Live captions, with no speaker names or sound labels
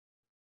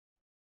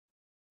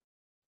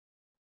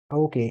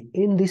Okay,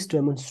 in this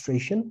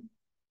demonstration,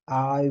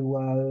 I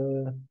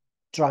will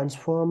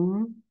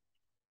transform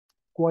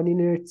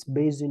coordinates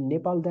based in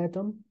Nepal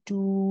datum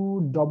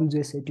to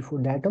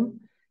WGS84 datum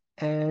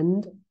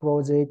and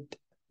project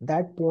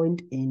that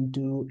point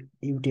into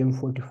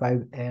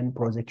UTM-45 and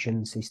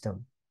projection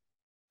system.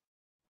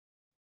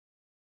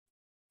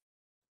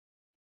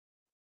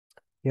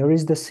 Here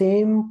is the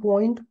same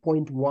point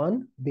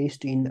 1,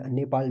 based in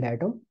Nepal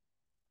datum.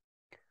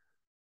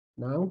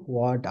 Now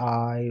what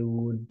I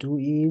would do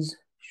is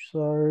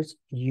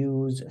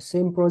use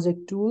same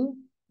project tool.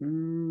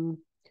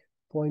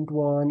 Point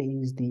 1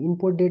 is the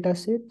input data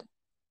set.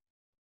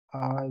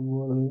 I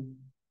will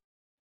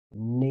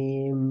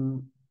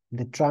name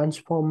the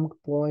transformed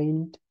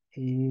point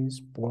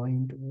is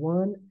point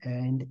 1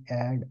 and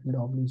add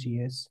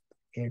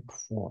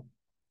WGS84.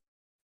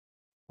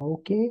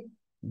 Okay,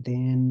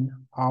 then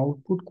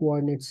output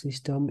coordinate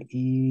system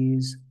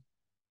is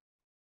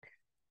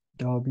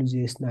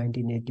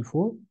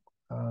WGS1984.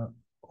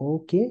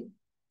 Okay,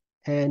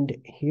 and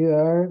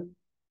here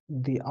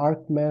the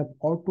ArcMap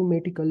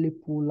automatically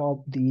pull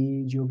up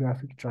the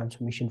geographic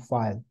transformation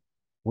file,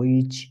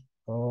 which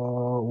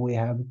we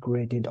have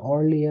created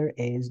earlier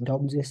as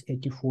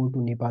WGS84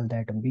 to Nepal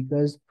datum,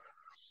 because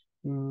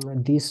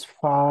this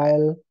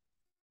file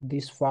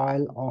is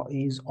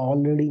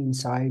already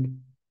inside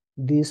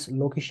this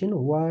location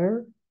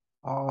where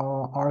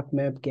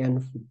ArcMap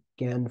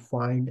can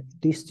find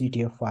this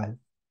GTF file.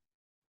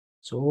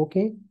 So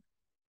okay.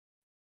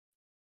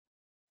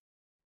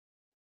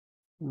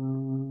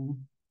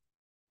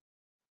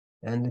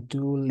 And the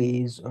tool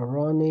is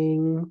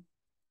running,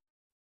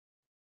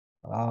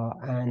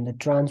 and the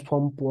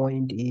transform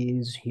point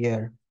is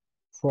here.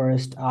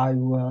 First I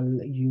will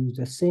use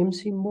the same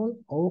symbol,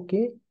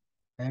 okay,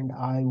 and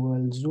I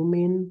will zoom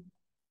in.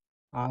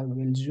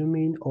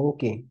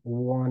 Okay,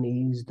 one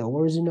is the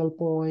original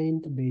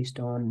point based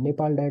on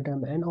Nepal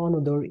datum and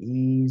another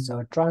is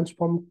a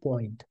transform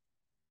point.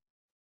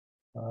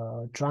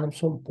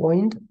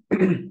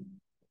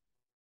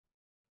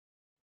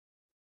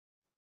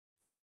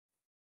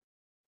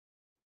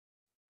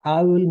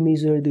 I will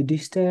measure the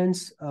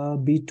distance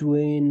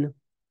between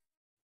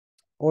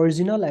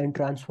original and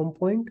transform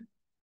point.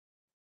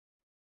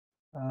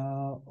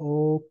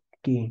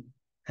 Okay,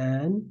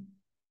 and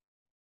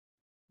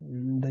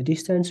the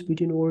distance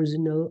between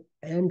original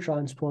and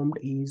transformed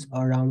is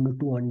around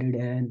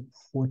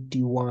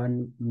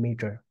 241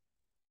 meter.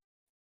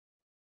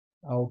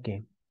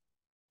 Okay.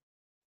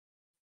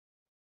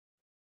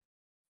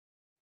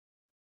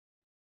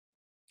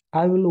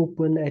 I will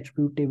open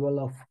attribute table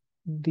of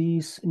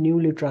this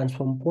newly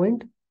transformed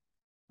point.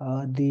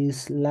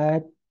 This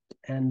lat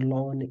and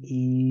lon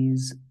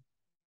is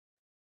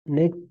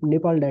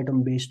Nepal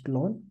datum based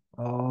lon.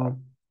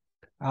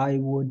 I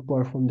would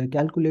perform the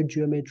calculate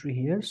geometry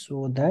here,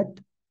 so that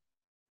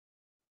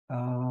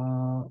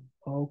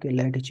okay,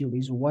 latitude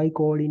is y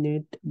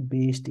coordinate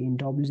based in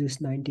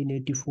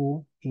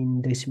WGS1984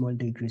 in decimal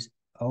degrees.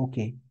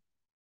 Okay,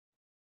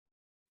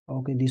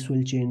 this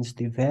will change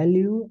the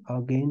value.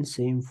 Again,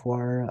 same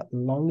for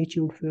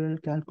longitude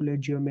field, calculate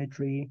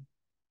geometry.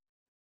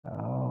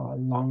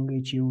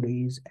 Longitude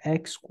is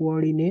x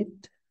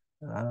coordinate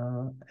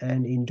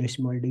and in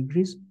decimal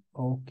degrees.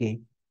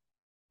 Okay.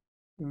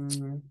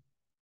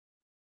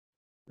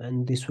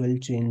 And this will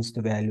change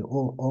the value.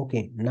 Oh,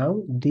 okay,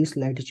 now this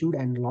latitude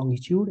and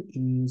longitude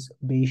is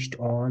based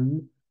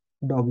on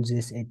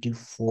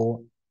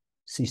WGS84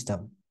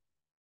 system.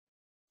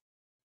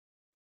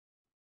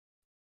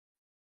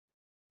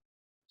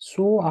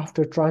 So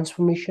after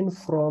transformation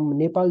from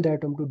Nepal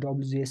datum to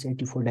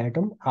WGS84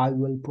 datum, I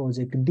will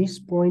project this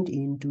point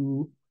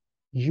into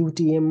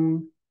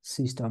UTM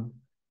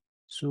system.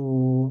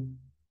 So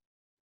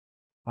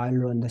I'll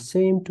run the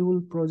same tool,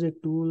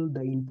 project tool.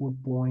 The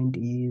input point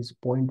is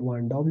point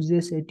 1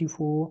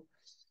 WGS84.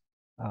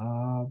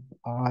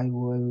 I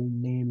will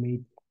name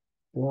it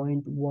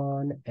point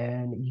 1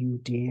 and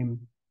UTM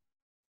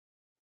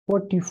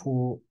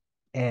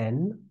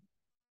 44N.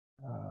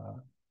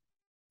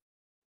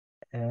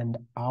 And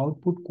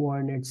output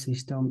coordinate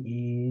system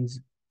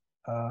is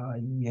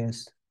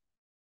yes,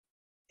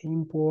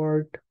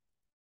 import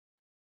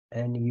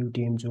and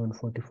UTM zone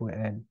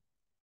 44N.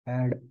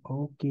 Add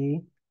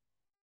OK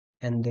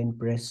and then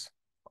press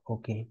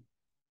OK.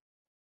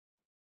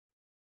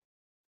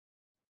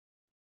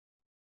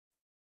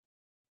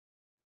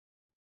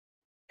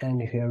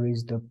 And here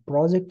is the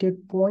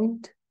projected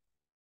point.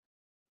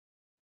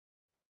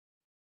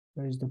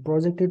 Here is the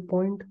projected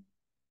point.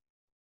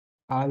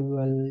 I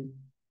will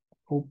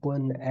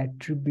open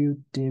attribute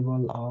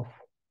table of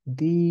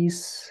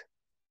this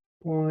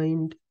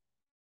point.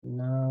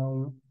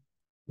 Now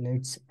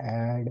let's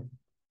add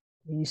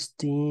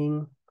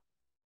listing.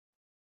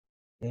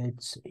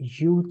 It's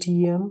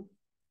UTM,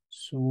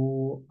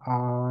 so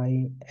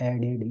I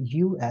added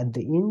U at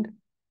the end.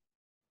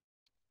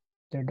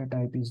 Data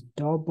type is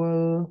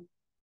double.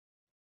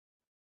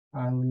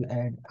 I will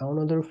add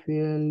another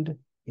field.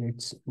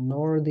 It's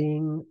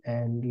northing,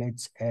 and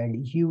let's add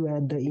U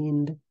at the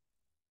end.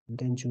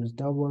 then choose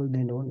double,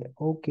 then only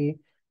okay.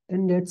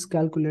 Then let's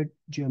calculate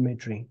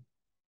geometry.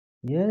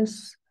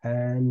 Yes,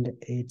 and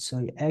it's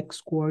a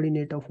x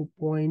coordinate of a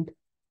point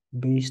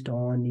based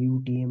on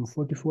UTM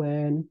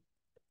 44N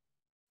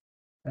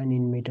and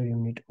in meter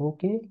unit.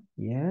 Okay,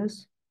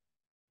 yes.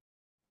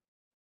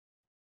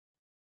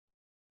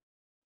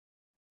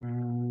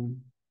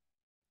 Mm,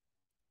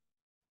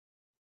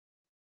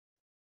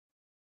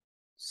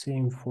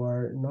 Same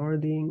for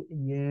northing.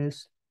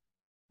 Yes.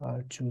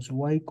 Choose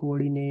y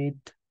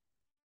coordinate.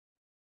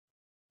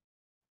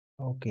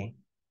 Okay.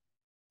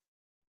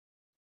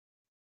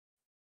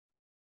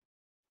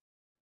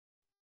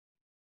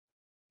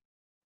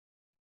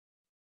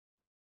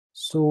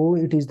 So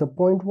it is the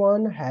point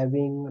one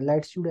having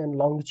latitude and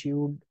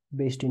longitude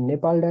based in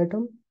Nepal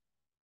datum.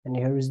 And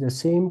here is the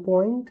same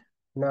point.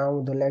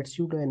 Now the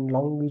latitude and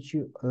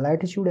longitude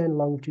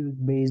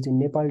based in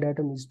Nepal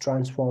datum is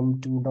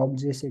transformed to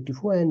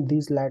WGS84, and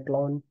these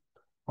latitude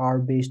are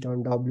based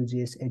on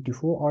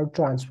WGS84 or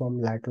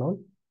transformed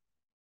latitude.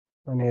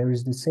 And here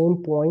is the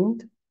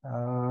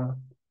uh,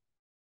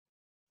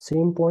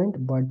 same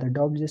point, but the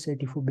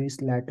WGS84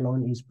 based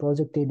latitude is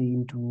projected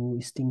into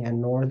sting and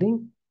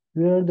northing,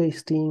 where the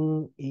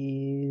sting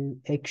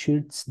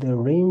exceeds the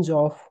range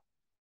of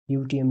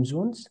UTM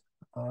zones.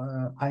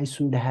 I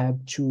should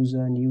have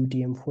chosen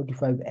UTM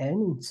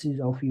 45N instead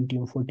of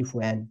UTM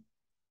 44N.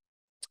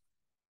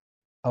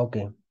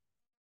 Okay.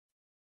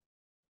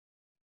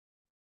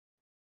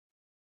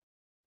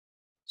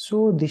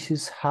 So this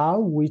is how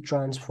we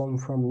transform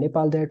from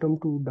Nepal datum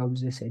to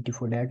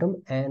WGS84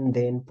 datum and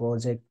then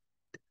project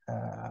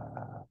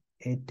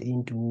it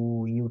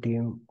into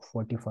UTM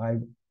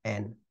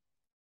 45N.